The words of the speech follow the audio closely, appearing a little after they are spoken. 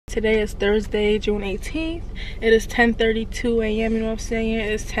Today is Thursday, June 18th. It is 10:32 a.m. You know what I'm saying? It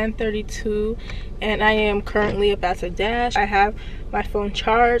is 10:32 and I am currently about to dash. I have my phone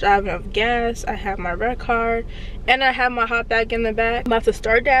charged, I have enough gas, I have my red card, and I have my hot bag in the back. I'm about to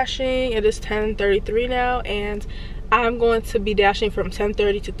start dashing. It is 10:33 now and I'm going to be dashing from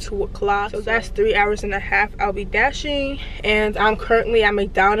 10:30 to 2 o'clock. So that's 3 hours and a half I'll be dashing. And I'm currently at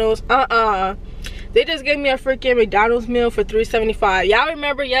McDonald's. They just gave me a freaking McDonald's meal for $3.75. Y'all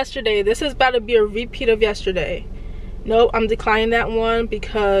remember yesterday? This is about to be a repeat of yesterday. Nope, I'm declining that one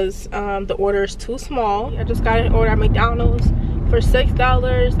because the order is too small. I just got an order at McDonald's for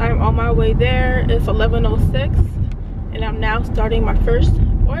 $6. I'm on my way there. It's 11:06 and I'm now starting my first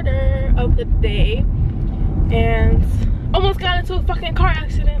order of the day. And almost got into a fucking car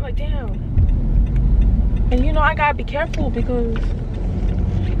accident. Like, damn. And you know I gotta be careful because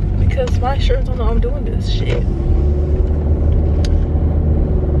my insurance don't know I'm doing this shit.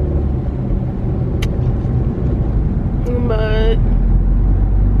 But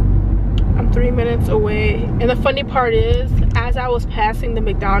I'm 3 minutes away. And the funny part is, as I was passing the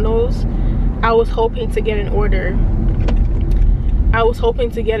McDonald's, I was hoping to get an order.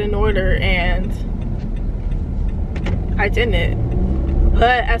 And I didn't.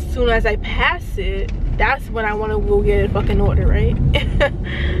 But as soon as I pass it, that's when I want to go get a fucking order, right?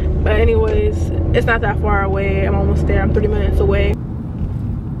 But anyways, it's not that far away. I'm almost there. I'm 3 minutes away.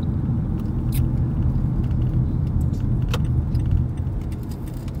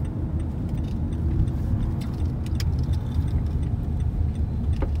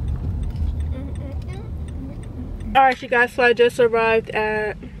 Alright, you guys, so I just arrived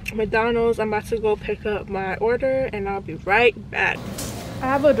at McDonald's. I'm about to go pick up my order and I'll be right back. I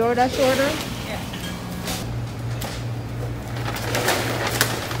have a Doordash order.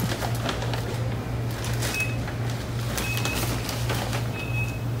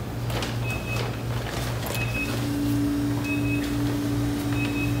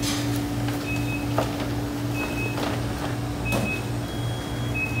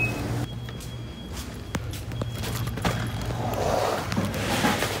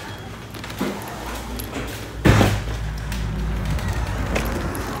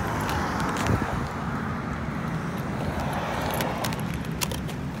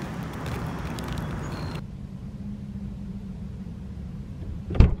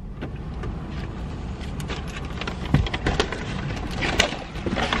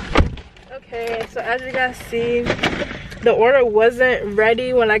 Okay, so as you guys see, the order wasn't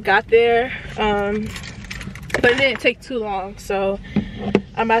ready when I got there, but it didn't take too long. So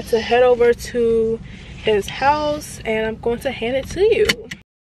I'm about to head over to his house and I'm going to hand it to you.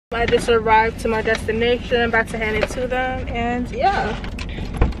 I just arrived to my destination. I'm about to hand it to them, and yeah.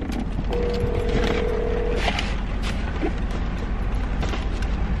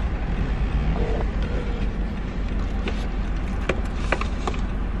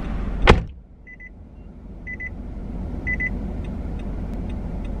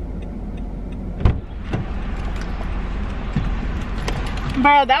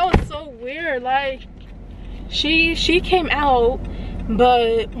 Bro, that was so weird. Like, she came out,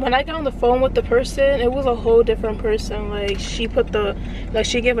 but when I got on the phone with the person, it was a whole different person. Like, she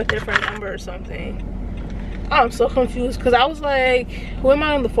gave a different number or something. I'm so confused because I was like, who am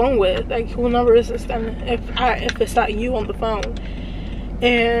I on the phone with? Like, who number is this then if it's not you on the phone?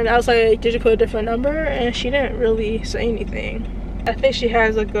 And I was like, did you put a different number? And she didn't really say anything. I think she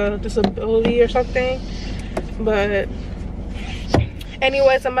has like a disability or something. But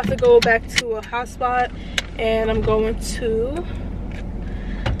anyways, I'm about to go back to a hotspot and I'm going to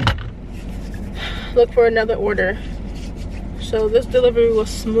look for another order. So this delivery was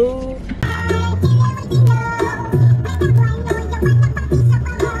smooth.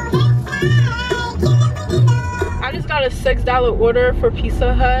 I just got a $6 order for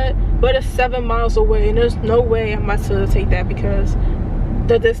Pizza Hut, but it's 7 miles away and there's no way I'm about to take that because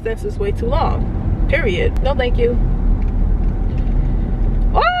the distance is way too long. Period. No thank you.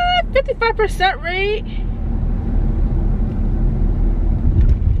 55% rate.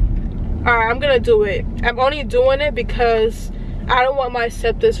 Alright, I'm gonna do it. I'm only doing it because I don't want my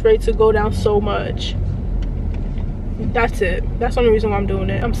acceptance rate to go down so much. That's it. That's the only reason why I'm doing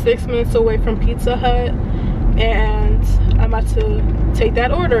it. I'm 6 minutes away from Pizza Hut and I'm about to take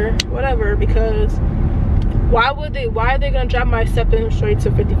that order, whatever, because why are they gonna drop my acceptance rate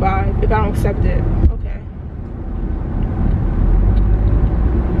to 55 if I don't accept it?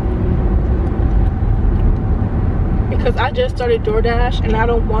 Because I just started Doordash and I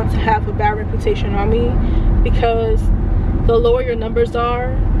don't want to have a bad reputation on me, because the lower your numbers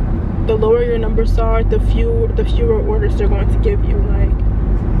are, the fewer orders they're going to give you. Like,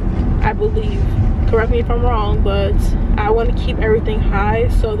 believe. Correct me if I'm wrong, but I want to keep everything high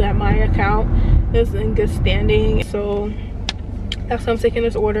so that my account is in good standing. So that's why I'm taking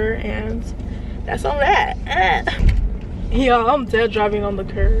this order, and that's on that. Y'all, I'm dead driving on the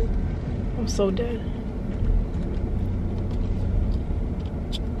curb. I'm so dead.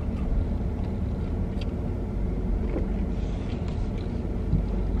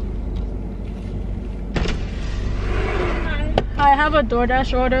 I have a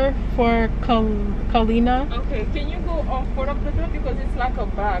Doordash order for Kalina. Okay, can you go on foot of the door because it's like a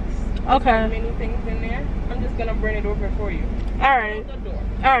box. Okay. There's many things in there. I'm just gonna bring it over for you. All right. The door.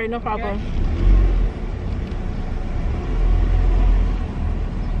 All right, no problem. Okay.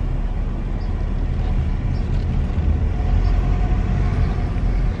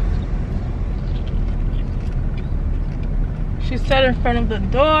 She sat in front of the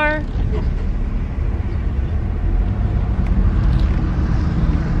door.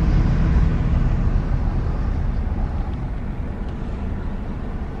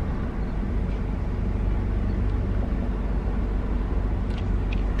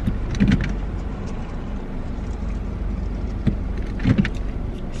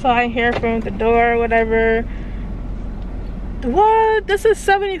 So I hear from the door, whatever. What? This is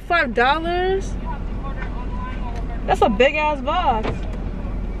 $75? That's a big ass box.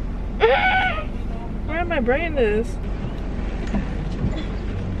 Where am I bringing this?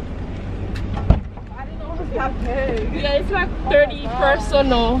 I didn't know it was that big. Yeah, it's like 30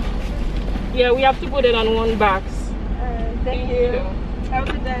 personal. Yeah, we have to put it on one box. Thank you. Have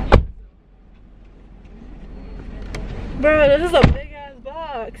a good day. Bro, this is a big ass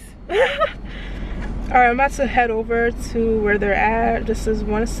box. Alright, I'm about to head over to where they're at. This is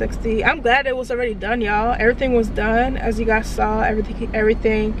 160. I'm glad it was already done, y'all. Everything was done. As you guys saw,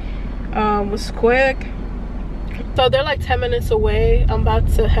 everything was quick. So they're like 10 minutes away. I'm about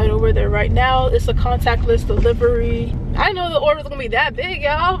to head over there right now. It's a contactless delivery. I know the order's gonna be that big,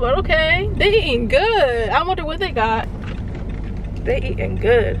 y'all, but okay. They eating good. I wonder what they got. They eating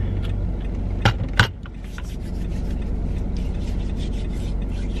good.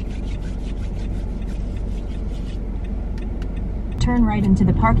 Turn right into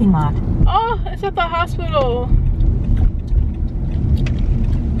the parking lot. Oh, it's at the hospital.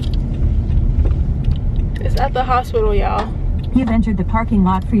 It's at the hospital, y'all. You've entered the parking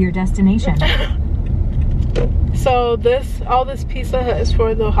lot for your destination. So all this Pizza Hut is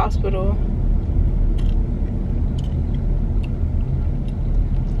for the hospital.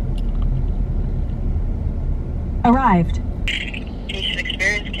 Arrived. Patient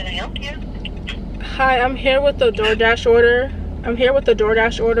experience, can I help you? Hi, I'm here with the Doordash order. I'm here with the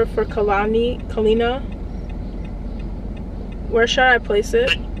Doordash order for Kalina. Where should I place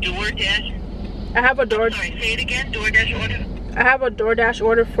it? DoorDash? I have a Sorry, say it again. DoorDash order? I have a Doordash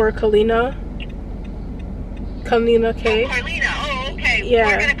order for Kalina. Kalina K. Oh, Carlina. Oh, okay. Yeah.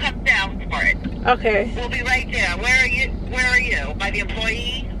 We're gonna come down for it. Okay. We'll be right there. Where are you? Where are you? By the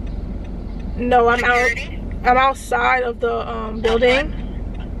employee? No, I'm Security? I'm outside of the building.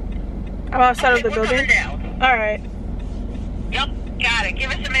 I'm outside of the we're building. coming down. All right. Yep, got it. Give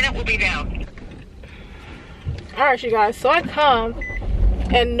us a minute. We'll be down. All right, you guys. So I come,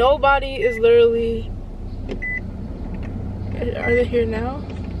 and nobody is literally. Are they here now?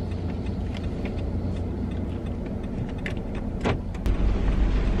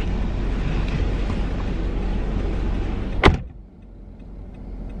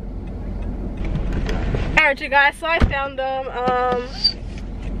 Alright, you guys, so I found them.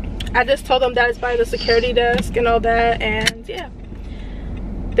 I just told them that it's by the security desk and all that, and yeah.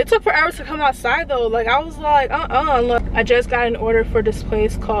 They took forever to come outside though. Like, I was like, look. I just got an order for this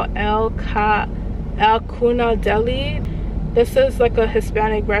place called El Cuna Deli. This is like a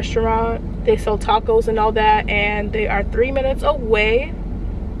Hispanic restaurant. They sell tacos and all that, and they are 3 minutes away.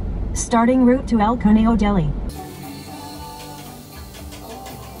 Starting route to El Cuna Deli.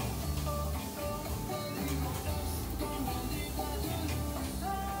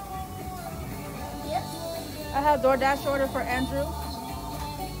 I have DoorDash order for Andrew.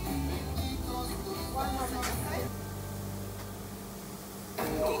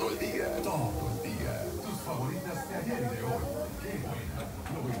 Todo el día. Tus favoritas de ayer y de hoy. Qué buena.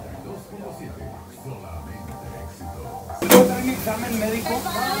 92.7. Solamente éxitos. Examen médico.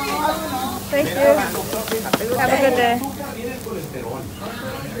 Thank you. Have a good day.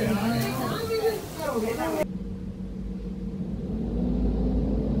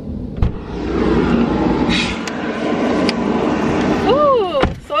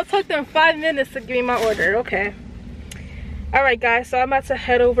 So it took them 5 minutes to give me my order. Okay. All right, guys, so I'm about to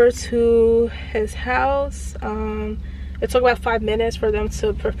head over to his house. It took about 5 minutes for them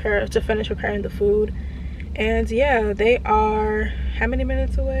to finish preparing the food. And yeah, they are how many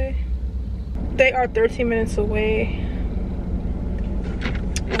minutes away? They are 13 minutes away.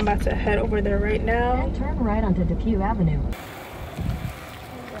 I'm about to head over there right now. And turn right onto Depew Avenue.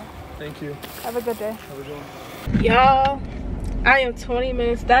 Thank you. Have a good day. Have a good one. Y'all, I am 20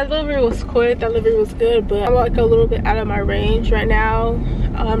 minutes. That delivery was quick. That delivery was good, but I'm like a little bit out of my range right now.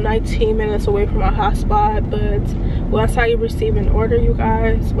 I'm 19 minutes away from my hotspot, but once I receive an order, you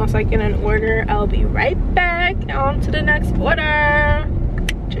guys, once I get an order, I'll be right back on to the next order.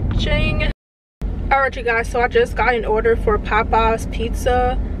 Cha-ching. Alright, you guys, so I just got an order for Popeye's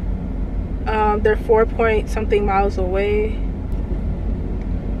Pizza. They're 4-point-something miles away.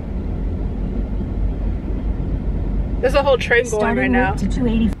 There's a whole train going right now. To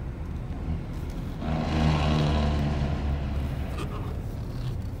 280.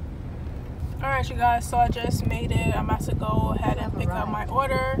 Alright, you guys, so I just made it. I'm about to go ahead and pick up my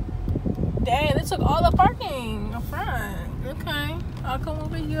order. Dang, they took all the parking up front. Okay, I'll come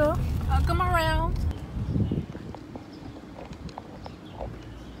over here. I'll come around.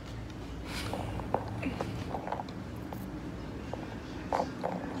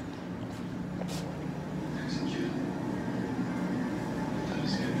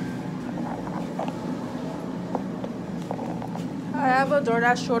 I have a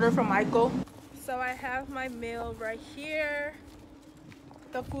Doordash order from Michael. So I have my meal right here.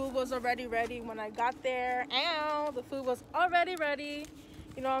 The food was already ready when I got there. Ow, the food was already ready.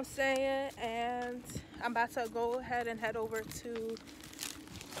 You know what I'm saying? And I'm about to go ahead and head over to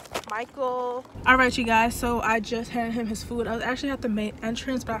Michael. Alright, you guys, so I just handed him his food. I was actually at the main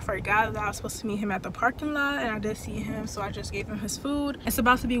entrance, but I forgot that I was supposed to meet him at the parking lot, and I did see him, so I just gave him his food. It's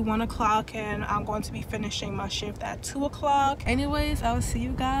about to be 1 o'clock, and I'm going to be finishing my shift at 2 o'clock. Anyways, I will see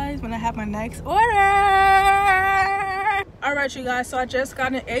you guys when I have my next order. Alright, you guys, so I just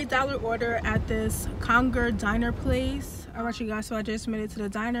got an $8 order at this Conger diner place. Alright, you guys, so I just made it to the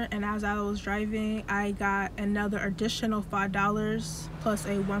diner, and as I was driving, I got another additional $5 plus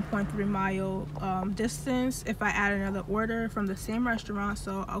a 1.3 mile distance if I add another order from the same restaurant.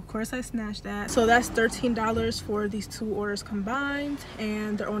 So of course I snatched that. So that's $13 for these two orders combined,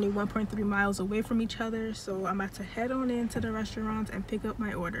 and they're only 1.3 miles away from each other. So I'm about to head on into the restaurant and pick up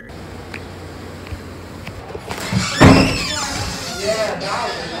my order. Yeah, that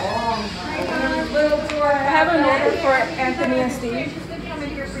was long. I have an order for Anthony and Steve.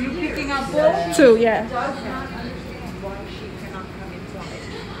 You picking up both? 2, yeah.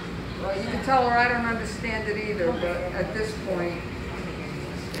 Well, you can tell her I don't understand it either, but at this point.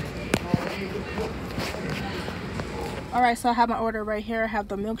 Alright, so I have my order right here. I have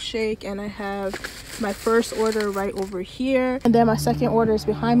the milkshake, and I have my first order right over here. And then my second order is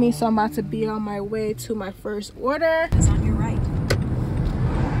behind me, so I'm about to be on my way to my first order. Is on your right.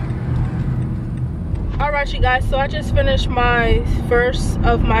 Alright, you guys, so I just finished my first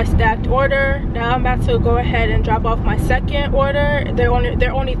of my stacked order. Now I'm about to go ahead and drop off my second order. They're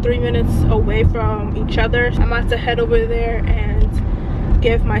only 3 minutes away from each other. I'm about to head over there and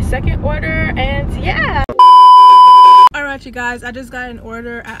give my second order, and yeah. Alright, you guys, I just got an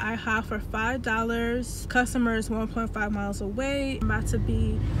order at IHOP for $5. Customer is 1.5 miles away. I'm about to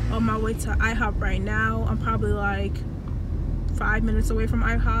be on my way to IHOP right now. I'm probably like 5 minutes away from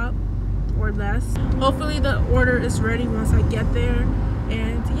IHOP or less. Hopefully the order is ready once I get there,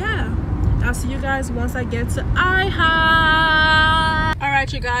 and yeah, I'll see you guys once I get to IHOP.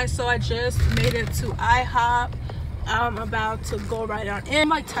 Alright, you guys, so I just made it to IHOP. I'm about to go right on in. I'm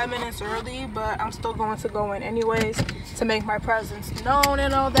like 10 minutes early, but I'm still going to go in anyways to make my presence known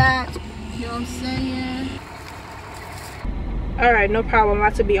and all that. You know what I'm saying? Alright, no problem. I'm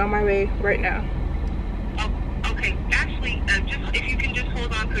about to be on my way right now. Oh, okay. Actually, just if you can just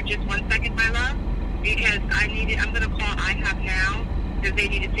hold on for just 1 second, my love, because I'm going to call IHOP now because they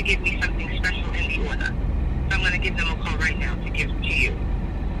needed to give me something special in the order. So I'm going to give them a call right now to give to you.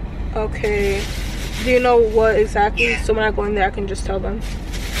 Okay. Do you know what exactly? Yeah. So when I go in there, I can just tell them.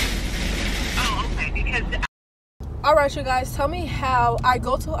 Oh, okay. Because Alright, you guys, tell me how I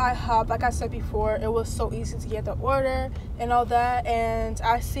go to IHOP. Like I said before, it was so easy to get the order and all that, and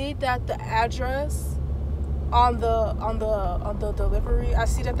I see that the address on the delivery, I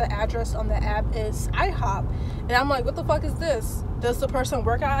see that the address on the app is IHOP, and I'm like, what the fuck is this? Does the person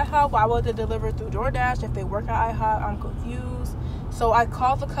work at IHOP? Why would they deliver through Doordash if they work at IHOP? I'm confused. So I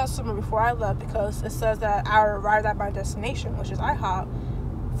called the customer before I left because it says that I arrived at my destination, which is IHOP,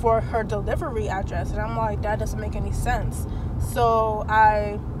 for her delivery address, and I'm like, that doesn't make any sense. So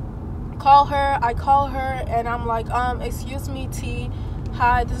I call her, and I'm like, excuse me, T,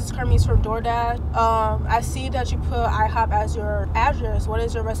 Hi, this is Carmise from Doordash. I see that you put IHOP as your address. What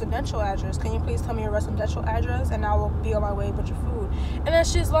is your residential address? Can you please tell me your residential address and I will be on my way with your food. And then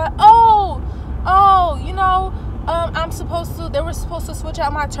she's like, oh, you know, they were supposed to switch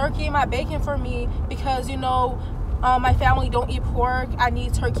out my turkey and my bacon for me because, you know, my family don't eat pork. I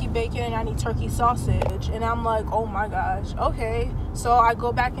need turkey bacon and I need turkey sausage. And I'm like, oh my gosh, okay. So I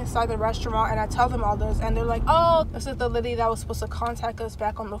go back inside the restaurant and I tell them all this, and they're like, oh, this is the lady that was supposed to contact us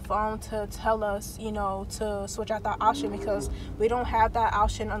back on the phone to tell us, you know, to switch out that option because we don't have that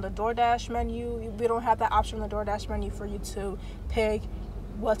option on the Doordash menu. We don't have that option on the Doordash menu for you to pick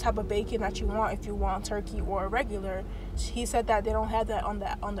what type of bacon that you want, if you want turkey or regular. He said that they don't have that on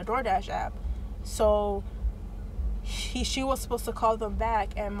the Doordash app. So she was supposed to call them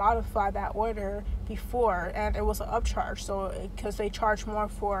back and modify that order before, and it was an upcharge, so because they charge more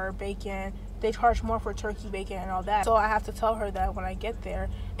for bacon, they charge more for turkey bacon and all that. So I have to tell her that when I get there.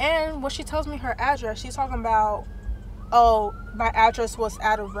 And when she tells me her address, she's talking about, oh, my address was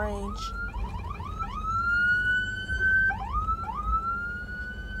out of range.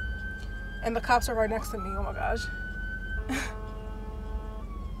 And the cops are right next to me. Oh my gosh.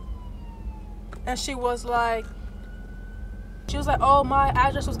 And she was like, oh, my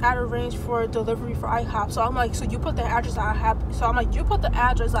address was out of range for delivery for IHOP. So I'm like, so you put the address at IHOP. So I'm like, you put the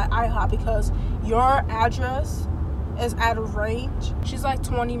address at IHOP because your address is out of range. She's like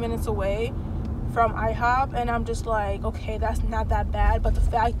 20 minutes away from IHOP. And I'm just like, okay, that's not that bad. But the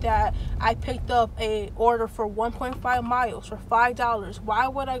fact that I picked up a order for 1.5 miles for $5, why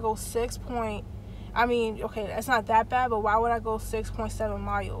would I go okay, it's not that bad, but why would I go 6.7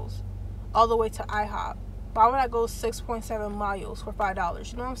 miles all the way to IHOP? Why would I go 6.7 miles for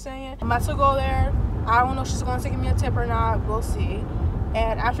 $5? You know what I'm saying? I'm about to go there. I don't know if she's going to give me a tip or not. We'll see.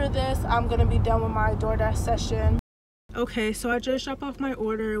 And after this, I'm going to be done with my Doordash session. Okay, so I just dropped off my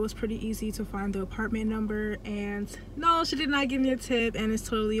order. It was pretty easy to find the apartment number. And no, she did not give me a tip, and it's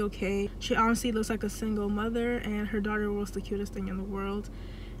totally okay. She honestly looks like a single mother, and her daughter was the cutest thing in the world.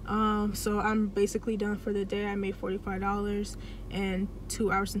 So I'm basically done for the day. I made $45 and 2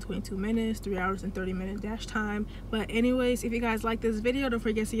 hours and 22 minutes, 3 hours and 30 minute dash time. But anyways, if you guys like this video, don't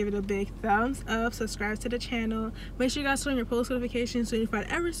forget to give it a big thumbs up, subscribe to the channel, make sure you guys turn on your post notifications so you find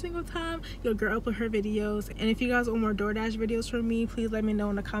every single time your girl upload her videos. And if you guys want more Doordash videos from me, please let me know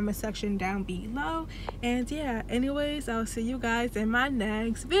in the comment section down below. And yeah, anyways, I'll see you guys in my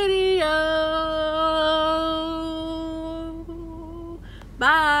next video.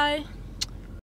 Bye.